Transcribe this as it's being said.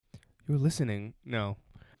You're listening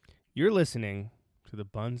to the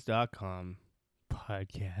Buns.com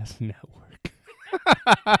podcast network.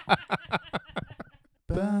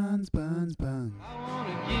 Buns, buns, buns. I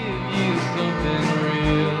wanna give you something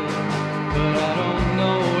real, but I don't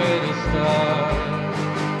know where to start.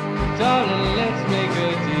 Darling, let's make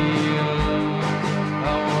a deal.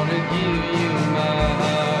 I wanna give you my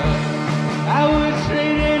heart. I would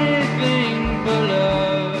trade anything for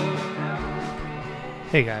love.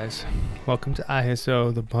 Hey guys, welcome to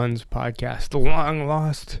ISO, the Buns podcast, the long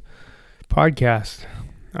lost podcast.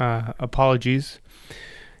 Apologies.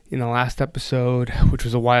 In the last episode, which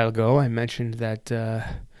was a while ago, I mentioned that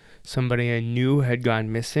somebody I knew had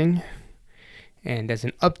gone missing. And as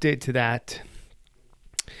an update to that,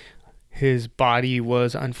 his body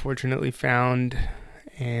was unfortunately found.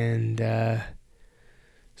 And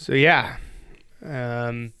so, yeah.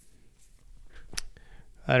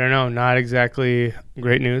 I don't know, not exactly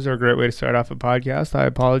great news or a great way to start off a podcast. I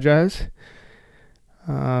apologize.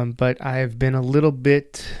 But I've been a little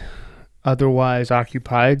bit otherwise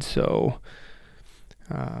occupied, so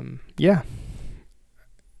yeah.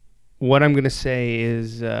 What I'm going to say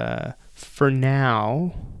is, for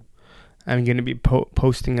now, I'm going to be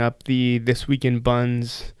posting up the This Week in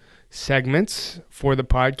Buns segments for the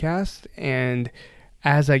podcast, and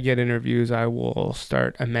as I get interviews, I will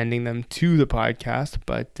start amending them to the podcast,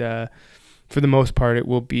 but for the most part, it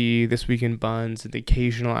will be This Week in Buns, the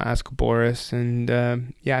occasional Ask Boris, and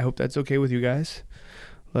yeah, I hope that's okay with you guys.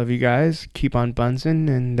 Love you guys. Keep on bunsing,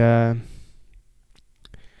 and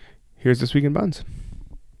here's This Week in Buns.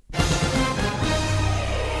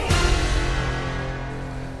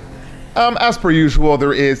 As per usual,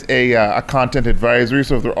 there is a content advisory.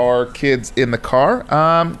 So if there are kids in the car,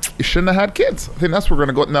 you shouldn't have had kids. I think that's where we're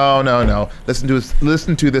gonna go. No. Listen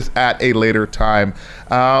to this at a later time.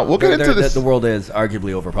 We'll get into this. The world is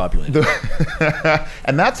arguably overpopulated,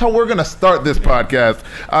 and that's how we're gonna start this podcast.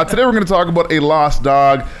 Today we're gonna talk about a lost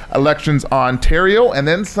dog, elections Ontario, and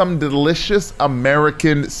then some delicious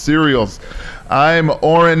American cereals. I'm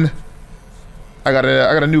Oren. I got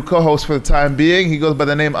a new co-host for the time being. He goes by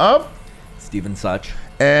the name of Stephen Such.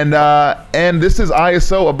 And this is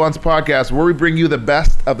ISO, a Buns podcast, where we bring you the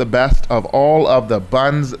best of all of the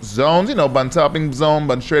Buns zones. You know, Buns Helping Zone,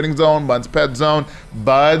 Buns Trading Zone, Buns Pet Zone,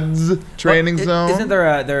 Buds Training Zone. Isn't there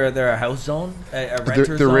a house zone, a renter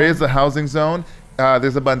zone? There is a housing zone.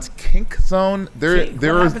 There's a Buns Kink Zone. What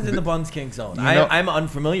happens in the Buns Kink Zone? I'm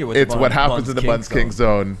unfamiliar with it's what happens in the Buns Kink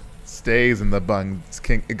Zone. Stays in the Buns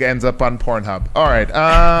King. It ends up on Pornhub. All right.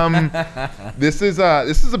 This is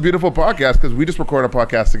a beautiful podcast because we just record a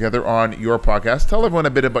podcast together on your podcast. Tell everyone a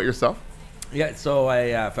bit about yourself. Yeah. So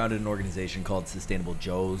I founded an organization called Sustainable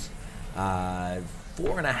Joes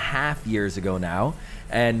 4.5 years ago now,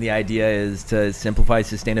 and the idea is to simplify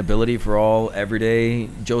sustainability for all everyday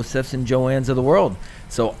Josephs and Joannes of the world.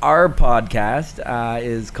 So our podcast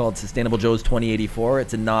is called Sustainable Joes 2084.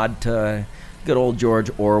 It's a nod to good old George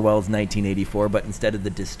Orwell's 1984, but instead of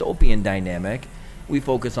the dystopian dynamic, we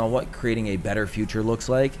focus on what creating a better future looks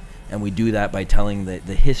like, and we do that by telling the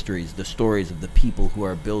histories, the stories of the people who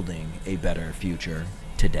are building a better future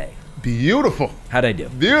today. Beautiful. How'd I do?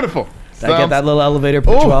 Beautiful. Did I get that little elevator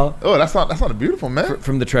pitch well? Oh, that's not a beautiful, man.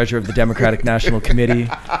 From the treasurer of the Democratic National Committee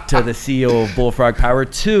to the CEO of Bullfrog Power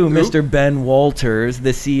to Mr. Ben Walters,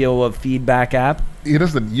 the CEO of Feedback App.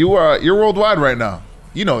 Listen, you're worldwide right now.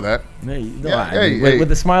 You know that.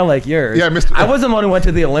 With a smile like yours. Yeah, I wasn't the one who went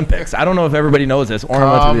to the Olympics. I don't know if everybody knows this. Oren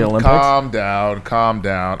went to the Olympics. Calm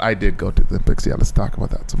down. I did go to the Olympics. Yeah, let's talk about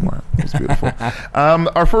that some more. It was beautiful.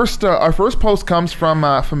 Our first post comes from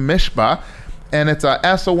Mishba, and it's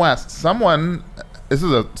SOS. This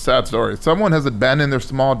is a sad story. Someone has abandoned their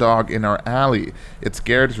small dog in our alley. It's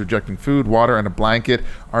scared. It's rejecting food, water, and a blanket.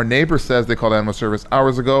 Our neighbor says they called animal service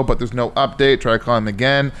hours ago, but there's no update. Try calling them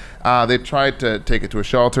again. They tried to take it to a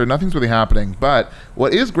shelter. Nothing's really happening. But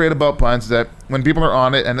what is great about Buns is that when people are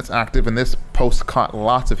on it and it's active, and this post caught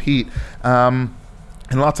lots of heat, and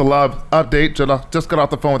lots of love. Update, just got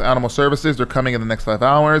off the phone with animal services. They're coming in the next 5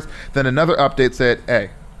 hours. Then another update said,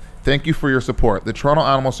 hey, thank you for your support. The Toronto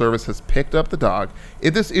Animal Service has picked up the dog.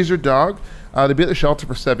 If this is your dog, they'll be at the shelter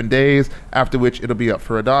for 7 days, after which it'll be up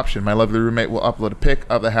for adoption. My lovely roommate will upload a pic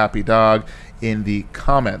of the happy dog in the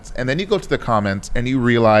comments. And then you go to the comments and you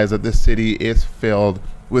realize that this city is filled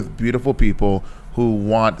with beautiful people who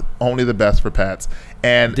want only the best for pets.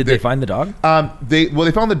 And Did they find the dog? They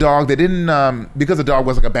found the dog. They didn't because the dog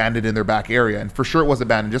was like abandoned in their back area, and for sure it was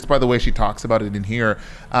abandoned. Just by the way she talks about it in here,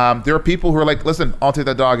 there are people who are like, listen, I'll take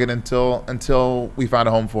that dog in until we find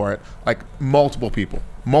a home for it. Like multiple people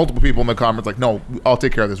in the comments, like, no, I'll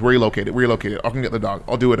take care of this. Where are you located? I'll come get the dog.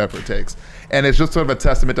 I'll do whatever it takes. And it's just sort of a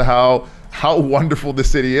testament to how wonderful this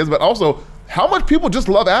city is, but also how much people just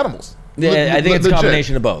love animals. Yeah, I think it's a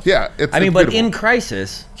combination of both. Yeah, but beautiful. in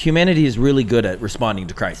crisis, humanity is really good at responding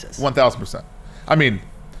to crisis. 1,000%. I mean,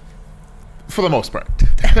 for the most part.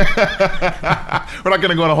 We're not going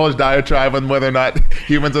to go on a whole diatribe on whether or not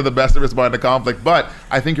humans are the best at responding to conflict, but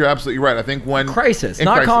I think you're absolutely right. I think when crisis,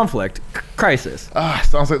 not conflict, crisis.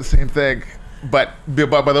 Sounds like the same thing. But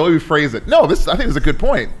by the way we phrase it, I think it's a good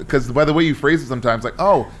point, because by the way you phrase it sometimes, like,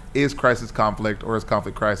 is crisis conflict or is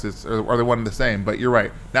conflict crisis, or are they one and the same? But you're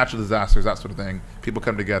right, natural disasters, that sort of thing, people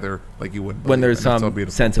come together like you wouldn't. When there's some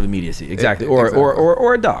sense of immediacy, exactly, exactly.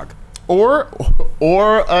 Or a dog. Or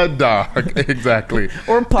a dog, exactly.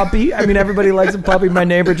 Or a puppy. I mean, everybody likes a puppy. My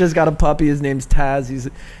neighbor just got a puppy. His name's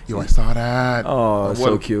Taz. I saw that. Oh,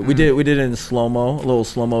 so cute. We did it in slow-mo, a little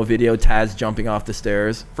slow-mo video. Taz jumping off the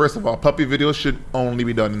stairs. First of all, puppy videos should only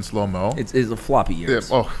be done in slow-mo. It's a floppy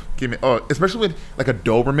ears. Yeah, especially with like a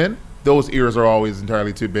Doberman. Those ears are always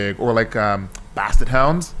entirely too big. Or like Basset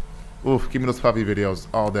Hounds. Oof, give me those puppy videos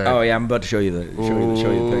all day. Oh yeah, I'm about to show you the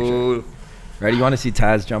picture. Ready? You want to see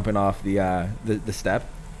Taz jumping off the step?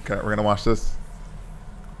 Okay, we're gonna watch this.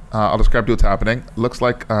 I'll describe to you what's happening. Looks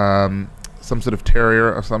like some sort of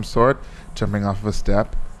terrier of some sort jumping off of a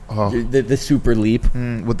step. Oh, the super leap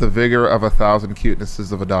with the vigor of 1,000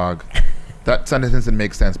 cutenesses of a dog. That sentence didn't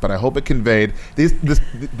make sense, but I hope it conveyed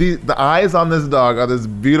the eyes on this dog are this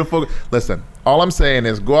beautiful. Listen, all I'm saying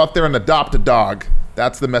is go out there and adopt a dog.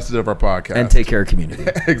 That's the message of our podcast. And take care of community.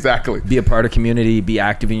 Exactly. Be a part of community. Be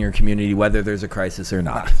active in your community, whether there's a crisis or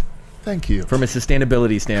not. Thank you. From a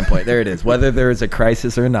sustainability standpoint, there it is. Whether there is a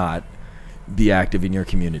crisis or not, be active in your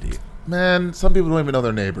community. Man, some people don't even know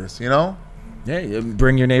their neighbors, Yeah,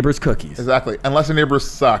 bring your neighbors cookies. Exactly. Unless your neighbors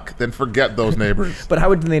suck, then forget those neighbors. But how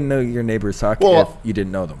would they know your neighbors suck if you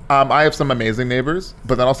didn't know them? I have some amazing neighbors,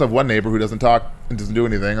 but then I also have one neighbor who doesn't talk and doesn't do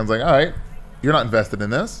anything. I was like, all right, you're not invested in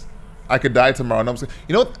this. I could die tomorrow. And I'm saying,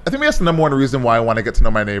 I think that's the number one reason why I want to get to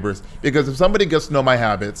know my neighbors. Because if somebody gets to know my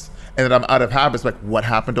habits and then I'm out of habits, like, what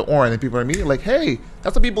happened to Oren? And people are immediately like, hey,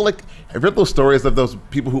 that's what people like. I've read those stories of those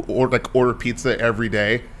people who order pizza every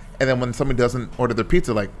day. And then when somebody doesn't order their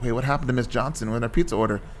pizza, like, wait, what happened to Miss Johnson with her pizza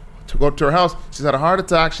order? To go to her house, she's had a heart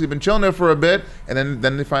attack. She's been chilling there for a bit. And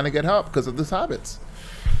then they finally get help because of these habits.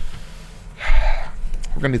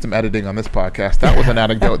 We're going to need some editing on this podcast. That was an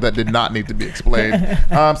anecdote that did not need to be explained.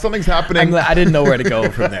 Something's happening. I didn't know where to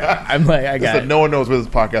go from there. I'm like, I got it. No one knows where this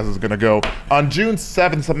podcast is going to go. On June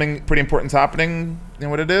 7th, something pretty important is happening. You know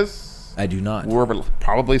what it is? I do not. We're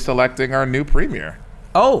probably selecting our new premier.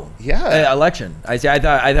 Oh. Yeah. Election. I see.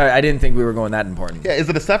 I didn't think we were going that important. Yeah. Is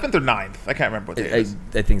it the 7th or 9th? I can't remember what day it is.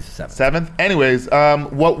 I think it's the 7th. 7th? Anyways,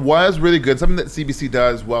 what was really good, something that CBC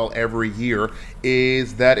does well every year,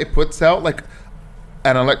 is that it puts out like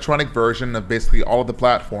an electronic version of basically all of the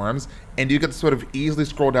platforms, and you get to sort of easily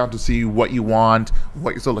scroll down to see what you want, what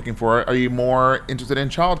you're still looking for. Are you more interested in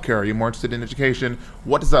childcare? Are you more interested in education?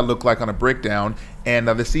 What does that look like on a breakdown? And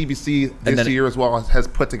the CBC this year as well has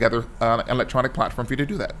put together an electronic platform for you to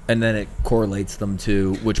do that. And then it correlates them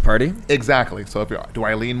to which party? Exactly. So do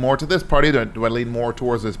I lean more to this party? Do I lean more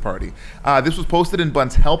towards this party? This was posted in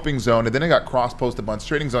Bun's Helping Zone, and then it got cross-posted Bun's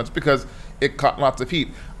Trading Zone because it caught lots of heat.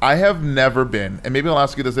 I have never been, and maybe I'll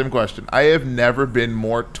ask you the same question, I have never been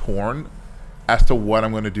more torn as to what I'm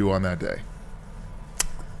going to do on that day.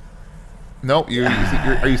 No,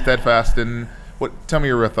 are you steadfast in what? Tell me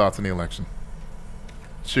your real thoughts on the election.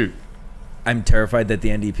 Shoot. I'm terrified that the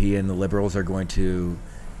NDP and the Liberals are going to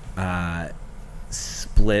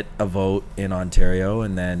split a vote in Ontario,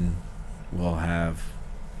 and then we'll have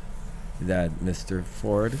that Mr.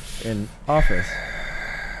 Ford in office.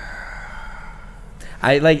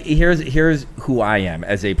 Here's who I am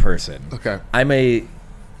as a person. Okay.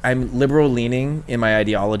 I'm liberal leaning in my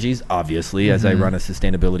ideologies, obviously, as I run a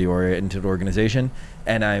sustainability oriented organization,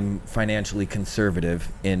 and I'm financially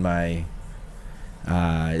conservative in my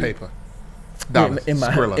paper. In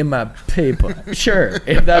my paper. Sure,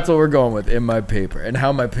 if that's what we're going with, in my paper, and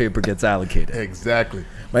how my paper gets allocated. Exactly.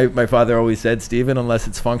 My father always said, Stephen, unless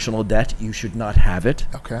it's functional debt, you should not have it.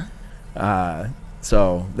 Okay.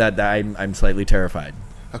 So that I'm slightly terrified.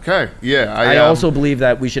 Okay. Yeah. I also believe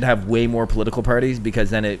that we should have way more political parties,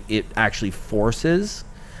 because then it actually forces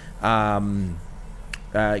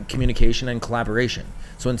communication and collaboration.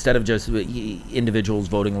 So instead of just individuals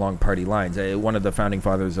voting along party lines, one of the founding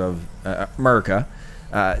fathers of America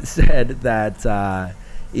said that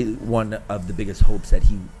one of the biggest hopes that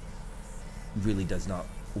he really does not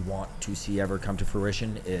want to see ever come to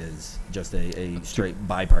fruition is just a straight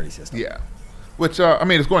bi-party system. Yeah. Which, I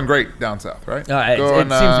mean, it's going great down south, right? It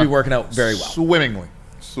seems to be working out very well.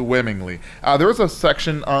 Swimmingly. There is a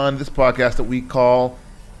section on this podcast that we call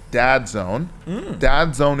Dad Zone.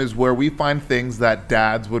 Dad Zone is where we find things that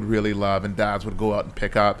dads would really love and dads would go out and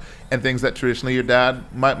pick up, and things that traditionally your dad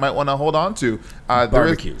might want to hold on to.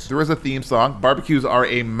 Barbecues. There is a theme song. Barbecues are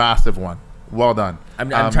a massive one. Well done. I'm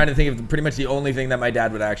trying to think of pretty much the only thing that my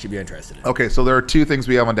dad would actually be interested in. Okay, so there are two things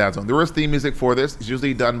we have on Dad Zone. There is theme music for this. It's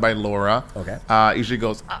usually done by Laura. Okay. Usually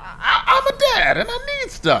goes, I'm a dad and I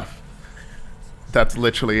need stuff. That's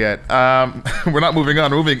literally it. We're not moving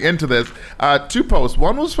on. We're moving into this. Two posts.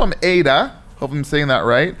 One was from Ada. Hope I'm saying that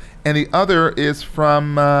right. And the other is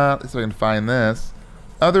from, let's see if I can find this.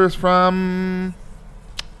 Other is from,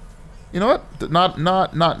 you know what?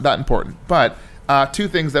 Not that important. But two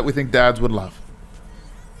things that we think dads would love.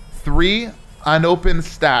 3 unopened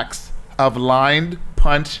stacks of lined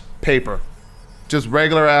punch paper. Just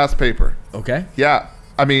regular ass paper. Okay. Yeah.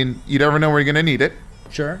 I mean, you never know where you're going to need it.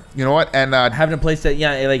 Sure. You know what? And having a place that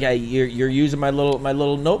you're using my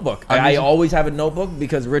little notebook. I always have a notebook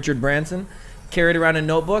because Richard Branson carried around a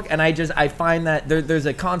notebook, and I find that there's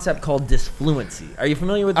a concept called disfluency. Are you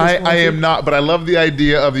familiar with disfluency? I am not, but I love the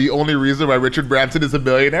idea of the only reason why Richard Branson is a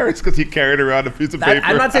millionaire is because he carried around a piece of paper.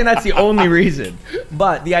 I'm not saying that's the only reason,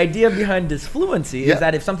 but the idea behind disfluency is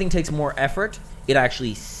that if something takes more effort, it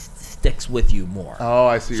actually sticks with you more. Oh,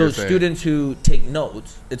 I see. So what you're students who take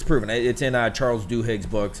notes, it's proven. It's in Charles Duhigg's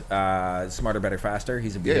book, Smarter, Better, Faster.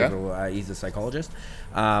 He's a behavioral, he's a psychologist.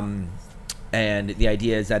 And the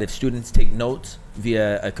idea is that if students take notes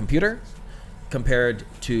via a computer compared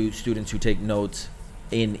to students who take notes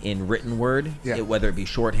in written word, whether it be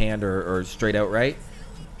shorthand or straight out write,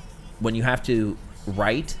 when you have to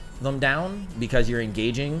write them down because you're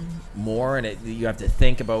engaging more and you have to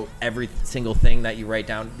think about every single thing that you write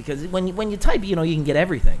down, because when you type, you can get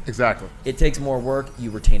everything. Exactly. It takes more work.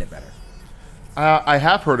 You retain it better. I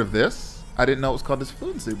have heard of this. I didn't know it was called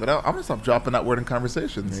disfluency, but I'm gonna stop dropping that word in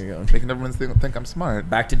conversations. There you go. Making everyone think I'm smart.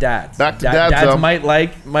 Back to dads. Dads might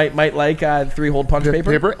like 3-hole punch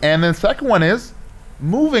paper. And the second one is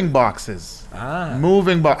moving boxes.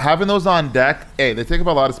 Having those on deck. Hey, they take up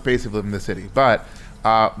a lot of space if you live in the city. But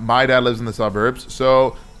my dad lives in the suburbs,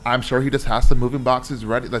 so I'm sure he just has some moving boxes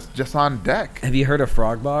ready. That's just on deck. Have you heard of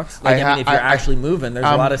Frog Box? If you're actually moving, there's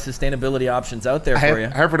a lot of sustainability options out there for you. I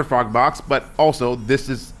have heard of Frog Box, but also this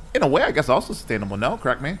is, in a way, I guess also sustainable. No,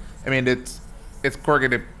 correct me. I mean, it's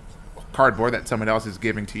corrugated cardboard that someone else is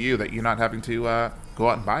giving to you that you're not having to go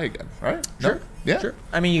out and buy again, right? Sure. No? Yeah. Sure.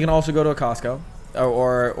 I mean, you can also go to a Costco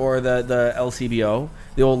or the LCBO.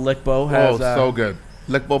 The old Lickbo has. So good.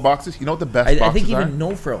 Lickbo boxes. You know what the best boxes are? I think even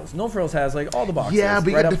No Frills. No Frills has like all the boxes. Yeah, but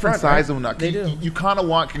you right got different sizes and whatnot. They do. You kind of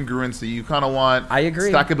want congruency. You kind of want. I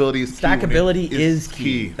agree. Stackability is key. Stackability is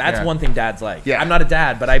key. That's one thing dads like. Yeah. I'm not a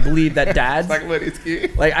dad, but I believe that dads. Stackability is key.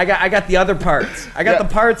 Like I got the other parts. I got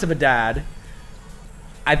the parts of a dad.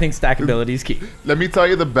 I think stackability is key. Let me tell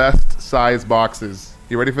you the best size boxes.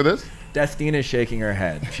 You ready for this? Destine is shaking her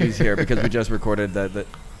head. She's here because we just recorded the. Is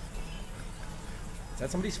that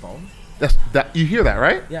somebody's phone? You hear that,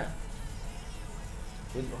 right? Yeah.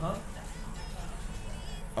 Huh?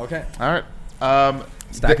 Okay. All right.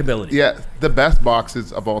 Stackability. The best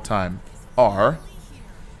boxes of all time are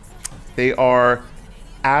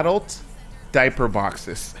adult diaper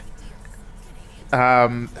boxes.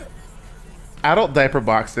 Adult diaper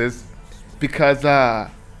boxes, because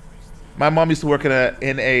my mom used to work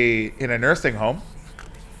in a nursing home,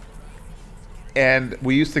 and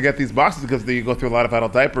we used to get these boxes because you go through a lot of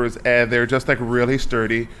adult diapers, and they're just like really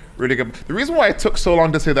sturdy, really good. The reason why it took so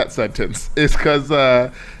long to say that sentence is because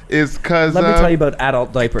let me tell you about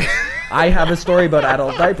adult diapers. I have a story about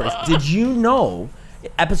adult diapers. Did you know,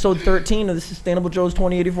 episode 13 of the Sustainable Joe's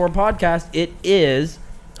 2084 podcast, it is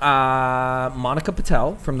Monica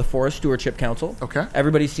Patel from the Forest Stewardship Council. Okay.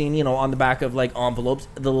 Everybody's seen, on the back of like envelopes,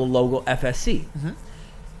 the little logo FSC.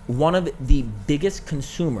 Mm-hmm. One of the biggest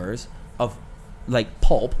consumers of like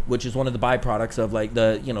pulp, which is one of the byproducts of like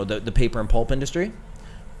the paper and pulp industry.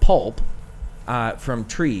 Pulp from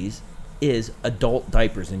trees is adult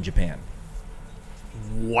diapers in Japan.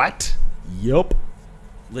 What? Yup.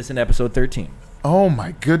 Listen to episode 13. Oh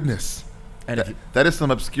my goodness. And that is some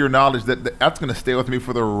obscure knowledge that's going to stay with me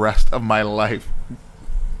for the rest of my life.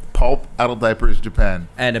 Pulp, adult diapers, Japan.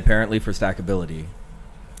 And apparently for stackability.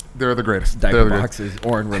 They're the greatest. Diaper They're the greatest. boxes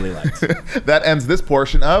Oren really likes. That ends this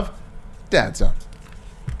portion of Dad Zone.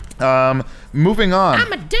 Moving on.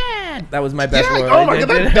 I'm a dad. That was my best Yeah, word. oh my god,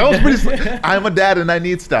 that was pretty. I'm a dad and I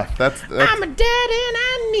need stuff. That's I'm a dad and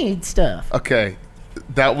I need stuff. okay.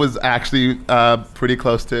 That was actually pretty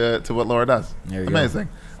close to what Laura does. There you Amazing.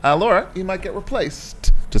 Laura, you might get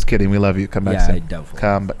replaced. Just kidding. We love you. Come back Yeah, soon. I doubtful.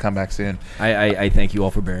 Come back soon. I thank you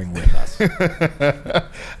all for bearing with us.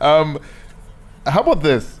 How about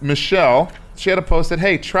this? Michelle, she had a post that,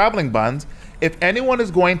 hey, traveling buns, if anyone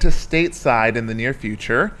is going to stateside in the near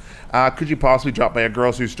future, could you possibly drop by a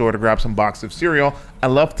grocery store to grab some box of cereal? I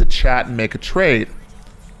love to chat and make a trade.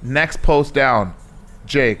 Next post down.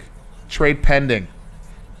 Jake, trade pending.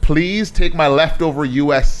 Please take my leftover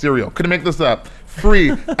U.S. cereal. Couldn't make this up.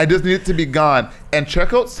 Free. I just need it to be gone. And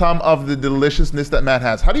check out some of the deliciousness that Matt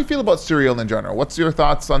has. How do you feel about cereal in general? What's your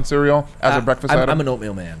thoughts on cereal as a breakfast item? I'm an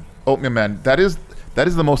oatmeal man. Oatmeal man. That is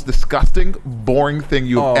the most disgusting, boring thing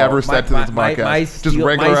you've ever said to this podcast. Just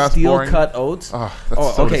regular ass boring. Steel cut otes. Oh,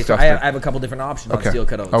 that's so okay. disgusting. So I have a couple different options on steel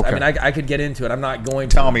cut oats. Okay. I mean, I could get into it. I'm not going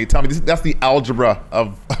to. Tell me. That's the algebra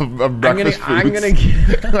of breakfast foods.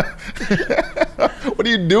 What are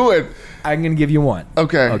you doing? I'm gonna give you one.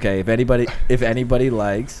 Okay. Okay. If anybody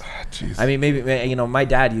likes, Jeez. I mean, maybe my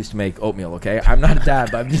dad used to make oatmeal. Okay. I'm not a dad,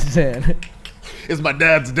 but I'm just saying. It's my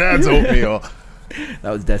dad's oatmeal.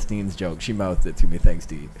 That was Destine's joke. She mouthed it to me. Thanks,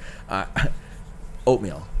 Steve.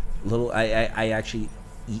 Oatmeal. I actually,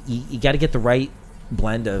 you got to get the right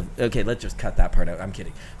blend of. Okay, let's just cut that part out. I'm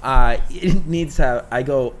kidding. It needs to. I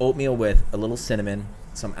go oatmeal with a little cinnamon,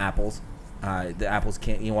 some apples. The apples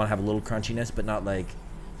you want to have a little crunchiness, but not like,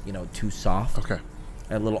 too soft. Okay.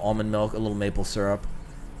 A little almond milk, a little maple syrup,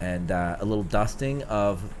 and a little dusting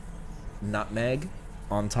of nutmeg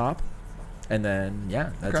on top. And then,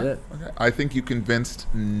 that's it. Okay. I think you convinced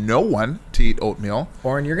no one to eat oatmeal.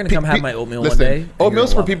 Oren, you're going to come have my oatmeal listen, one day.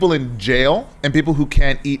 Oatmeal's for people in jail and people who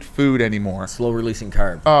can't eat food anymore. Slow releasing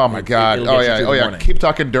carb. Oh my God! It'll get you through the morning. Keep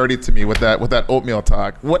talking dirty to me with that oatmeal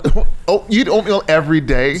talk. What? Oh, you eat oatmeal every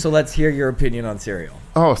day? So let's hear your opinion on cereal.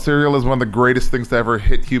 Oh, cereal is one of the greatest things to ever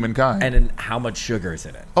hit humankind. And then how much sugar is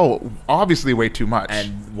in it? Oh, obviously way too much.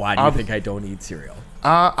 And why do you think I don't eat cereal?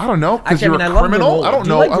 I don't know. Because you're I a love criminal. granola. I don't Do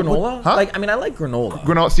know. you like granola? Huh? I like granola.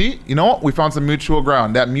 Granola. See, you know what? We found some mutual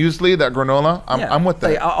ground. That muesli, that granola. I'm with that.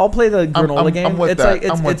 Like, I'll play the granola game. I'm with it's that. like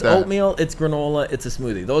I'm with it's that. oatmeal, it's granola, it's a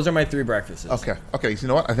smoothie. Those are my three breakfasts. Okay. So you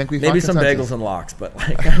know what? I think we maybe found some consensus. bagels and lox, but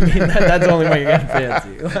that's only when you're getting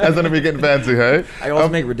fancy. That's gonna be getting fancy, hey? I also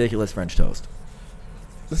make ridiculous French toast.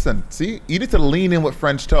 Listen, see, you need to lean in with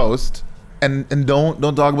French toast, and don't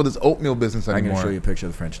talk about this oatmeal business anymore. I'm gonna show you a picture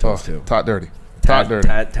of the French toast too. Tot dirty.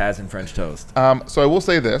 Taz and French toast. So I will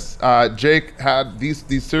say this: Jake had these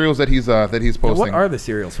cereals that he's posting. What are the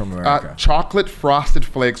cereals from America? Chocolate Frosted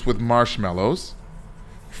Flakes with marshmallows,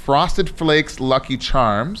 Frosted Flakes Lucky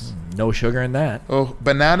Charms, No sugar in that.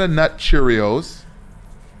 Banana Nut Cheerios,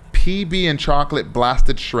 PB and Chocolate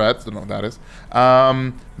Blasted Shreds. Don't know what that is.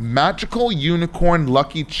 Magical Unicorn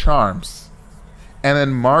Lucky Charms, and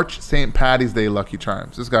then March St. Patty's Day Lucky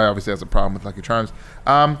Charms. This guy obviously has a problem with Lucky Charms.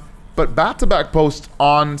 But back-to-back posts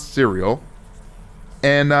on cereal,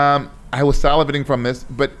 and I was salivating from this,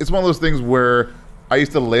 but it's one of those things where I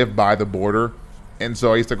used to live by the border, and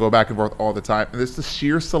so I used to go back and forth all the time. And this is the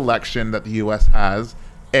sheer selection that the U.S. has,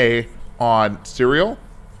 on cereal,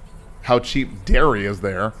 how cheap dairy is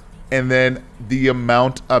there, and then the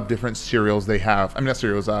amount of different cereals they have. I mean, not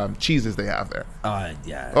cereals, cheeses they have there.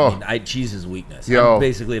 Yeah. Oh. I mean, cheese is weakness. Yo. I'm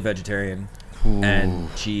basically a vegetarian. Ooh.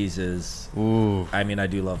 And cheese is. Ooh. I mean, I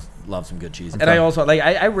do love some good cheese, and I also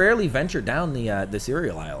I rarely venture down the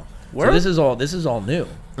cereal aisle. Where? So this is all new.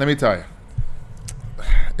 Let me tell you.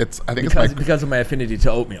 Because of my affinity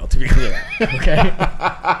to oatmeal, to be clear. Okay.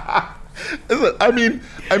 I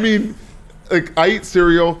mean, like I eat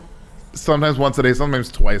cereal sometimes once a day,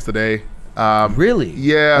 sometimes twice a day. Really?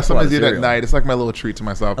 Yeah, That's a lot sometimes of eat at cereal. night. It's like my little treat to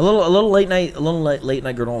myself. A little late night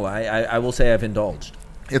granola. I will say I've indulged.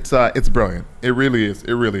 It's brilliant. It really is.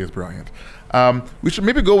 It really is brilliant. We should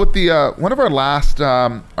maybe go with the one of our last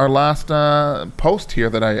post here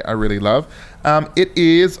that I really love. It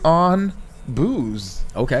is on booze.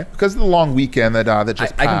 Okay. Because of the long weekend that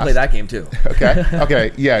just I passed. can play that game too.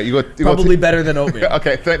 Okay. Yeah. You go. Probably better than oatmeal.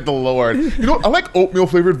 Okay, thank the Lord. You know, I like oatmeal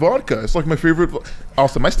flavored vodka. It's like my favorite.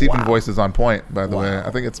 Also, my Stephen voice is on point, by the way.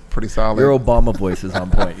 I think it's pretty solid. Your Obama voice is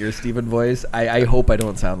on point. Your Stephen voice. I hope I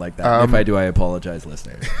don't sound like that. If I do, I apologize,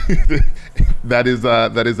 listeners. That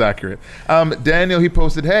is accurate. Daniel, he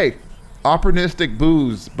posted, "Hey, opportunistic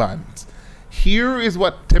booze buns. Here is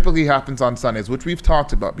what typically happens on Sundays, which we've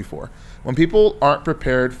talked about before. When people aren't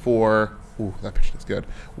prepared for Ooh, that picture is good.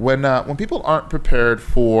 When people aren't prepared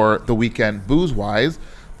for the weekend booze-wise,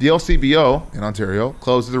 the LCBO in Ontario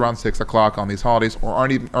closes around 6 o'clock on these holidays or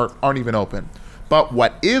aren't even open. But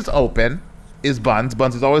what is open is Buns.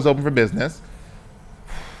 Buns is always open for business.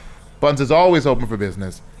 Buns is always open for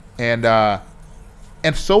business. And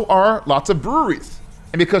so are lots of breweries.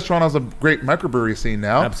 And because Toronto's a great microbrewery scene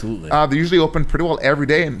now, Absolutely. they're usually open pretty well every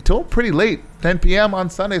day until pretty late, 10 p.m. on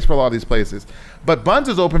Sundays for a lot of these places. But Buns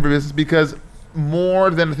is open for business because more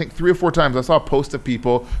than, I think, 3 or 4 times I saw a post of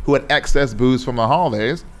people who had excess booze from the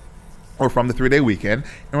holidays or from the 3-day weekend.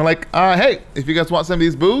 And we're like, hey, if you guys want some of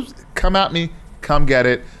these booze, come at me, come get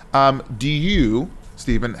it. Do you,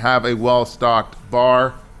 Stephen, have a well-stocked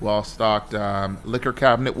bar, well-stocked liquor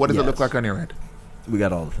cabinet? What does it look Yes. like on your end? We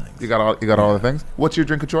got all the things. You got all the things. What's your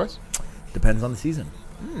drink of choice? Depends on the season.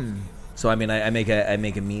 So I mean, I make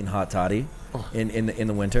a mean hot toddy in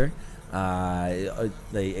the winter.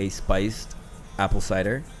 A spiced apple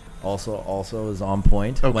cider also is on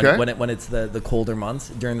point. Okay. When it's the colder months.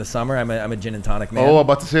 During the summer, I'm a gin and tonic man. Oh, I'm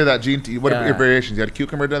about to say that G&T. What are Yeah. your variations? You got a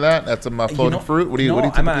cucumber to that? That's some floating fruit. What do you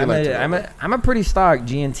typically like? I'm a pretty stock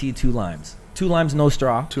G&T 2 limes. 2 limes, no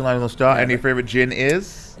straw. 2 limes, no straw. And your favorite gin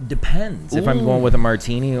is? Depends if I'm going with a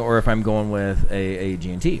martini or if I'm going with a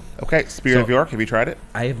G&T. Okay, Spirit So- of York. Have you tried it?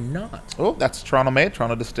 I have not. Oh, that's Toronto made,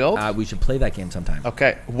 Toronto distilled. We should play that game sometime.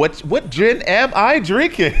 Okay, what gin am I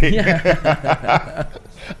drinking?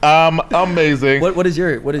 Amazing. What is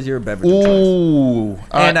your beverage of choice? Ooh.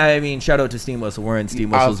 And I mean, shout out to Steam Whistle. We're in Steam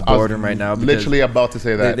Whistle's boardroom right now. because Literally about to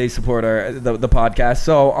say that. They support the podcast.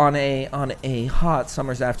 So on a hot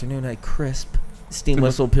summer's afternoon, a crisp Steam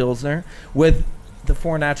Whistle Pilsner with the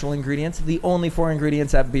 4 natural ingredients. The only 4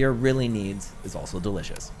 ingredients that beer really needs is also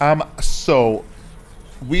delicious. So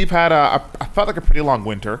we've had I felt like a pretty long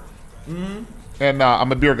winter. And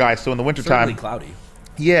I'm a beer guy, so in the wintertime, Certainly cloudy.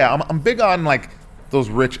 yeah, I'm big on like those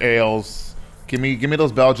rich ales. Give me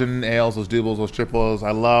those Belgian ales, those doubles, those triples.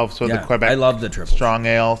 I love the Quebec. I love the triples. strong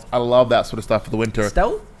ales. I love that sort of stuff for the winter.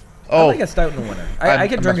 Stout? Oh. I like a stout in the winter. I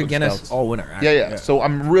could I'm drink a messing with Guinness stouts. all winter. Yeah. So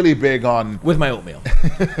I'm really big on. With my oatmeal.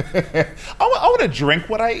 I want to drink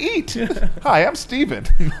what I eat. Hi, I'm Steven.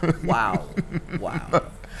 Wow.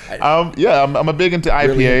 I'm a big into IPAs.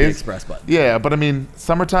 Really hit the express button. Yeah, but I mean,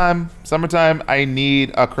 summertime. I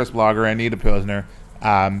need a crisp lager. I need a pilsner.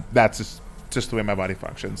 That's just the way my body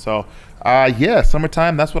functions. So,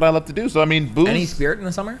 summertime. That's what I love to do. So I mean, booze. Any spirit in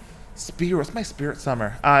the summer? Spirit. What's my spirit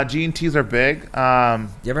summer? G&Ts are big.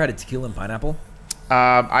 You ever had a tequila and pineapple?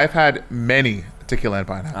 I've had many tequila and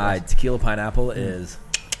pineapple. Tequila pineapple is.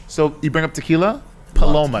 So you bring up tequila?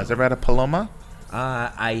 Palomas. Ever had a Paloma?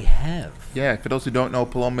 I have. Yeah, for those who don't know,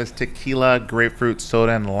 Paloma is tequila, grapefruit,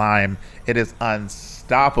 soda, and lime. It is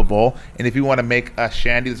unstoppable. And if you want to make a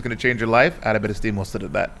shandy that's going to change your life, add a bit of steam whistle to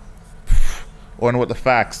that. Or know what the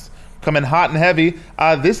facts. Coming hot and heavy.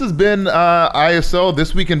 This has been ISO,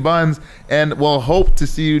 This Week in Buns, and we'll hope to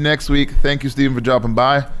see you next week. Thank you, Stephen, for dropping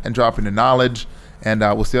by and dropping your knowledge. And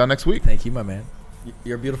we'll see y'all next week. Thank you, my man.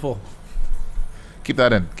 You're beautiful. Keep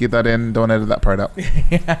that in. Don't edit that part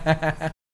out.